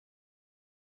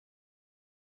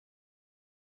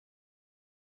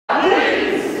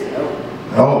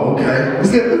Oh, okay.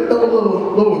 Let's throw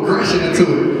a little aggression into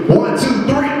it. 1, 2,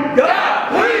 3. God,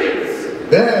 please!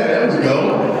 There we go.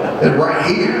 And right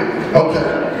here.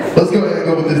 Okay. Let's go ahead and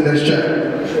go with this next track.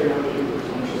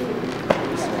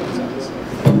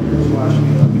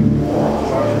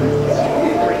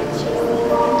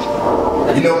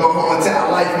 You know my whole entire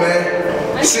life,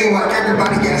 man, it seems like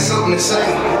everybody got something to say.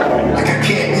 Like I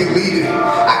can't be a leader,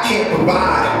 I can't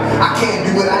provide, I can't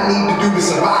do what I need to do to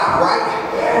survive, right?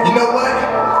 You know what?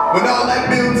 When all that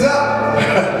builds up,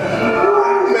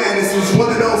 man, this was one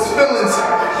of those feelings.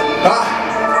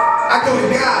 I go to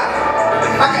God.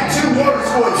 I got 2 words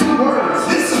for it, 2 words.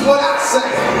 This is what I say.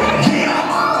 Yeah,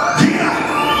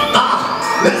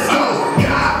 let's go.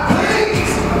 God,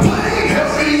 please,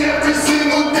 help me every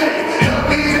single day. Help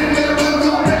me to never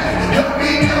go back. Help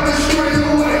me never stray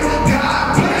away.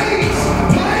 God, please,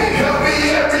 help me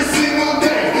every single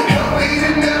day. Help me to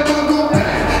never go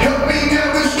back. Help me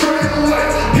never stray away.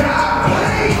 God,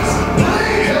 please,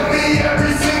 help me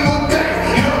every single day.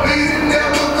 Help me to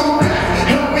never go back.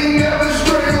 Help me never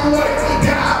stray away.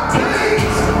 God,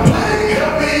 please,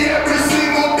 help me every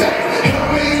single day. Help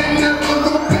me to never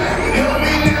go back. Help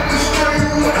me never stray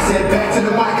away. I said back to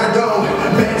the mic I go.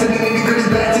 Back to the nitty-gritty,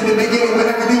 back to the beginning when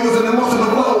everything was an emotional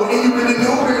flow. And you really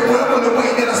knew very well from the way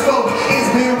that I spoke. It's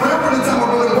been real from the time I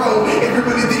rode the road. If you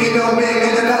really didn't know, man,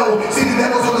 and I know. See the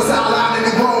devils on the sideline and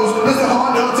it grows. Listen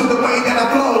hard enough to the way that I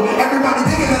flow. Everybody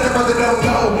thinking that their brother don't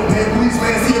know. Man, please,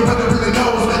 man, see your brother really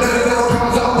knows. That the devil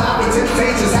comes all out with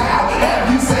temptations. How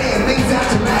have you saying things out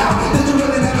your mouth? Did you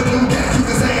really never knew that you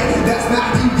could say it? That's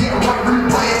not you, yeah, right,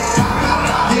 replay it.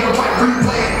 Yeah, right,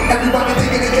 replay it. Everybody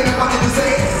thinking they can have nothing to say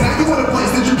it. Now you in a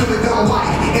place that you really don't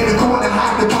like. In the corner,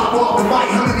 hide to pop off the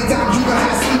fight. How many times you gonna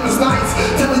have sleepless nights?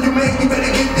 Telling you, man, you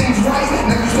better get things right.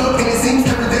 Now you stuck and it seems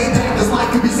every day that this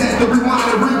life could be set to rewind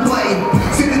and replay.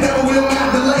 See the devil will not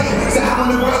delay. So how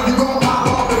in the world you gonna pop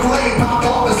off the flame? Pop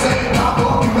off the same, pop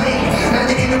off your main. Now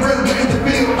you're in the real danger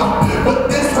field.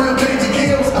 But this real danger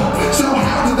kills. So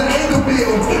how does the anger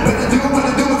feel? Better do what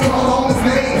to do is call on his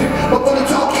name. But when the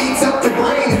talk eats up the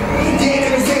brain, yeah,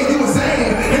 they can say you were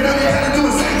saying. And all you gotta do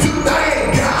is say 2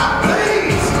 things. God,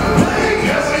 please,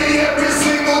 help me every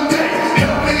single day.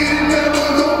 Help me to never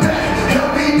go back.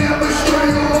 Help me never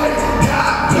stray away.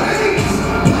 God, please,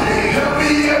 help me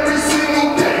every single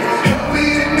day. Help me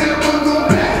to never go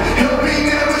back. Help me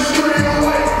never stray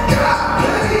away. God,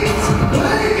 please,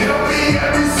 help me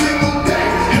every single day.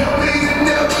 Help me to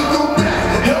never go back.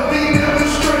 Help me never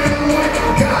stray away.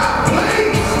 God,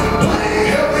 please,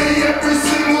 help me every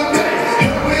single day.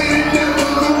 Help me to never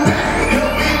go back.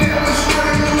 Help me never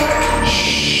stray away.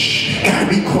 Shh, gotta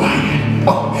be quiet.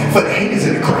 For the haters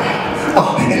in the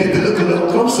crowd. And if you look a little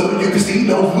closer, you can see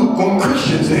those lukewarm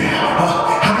Christians there.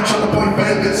 I ain't trying to point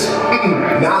fingers.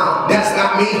 Nah, that's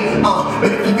not me.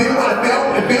 But if you feel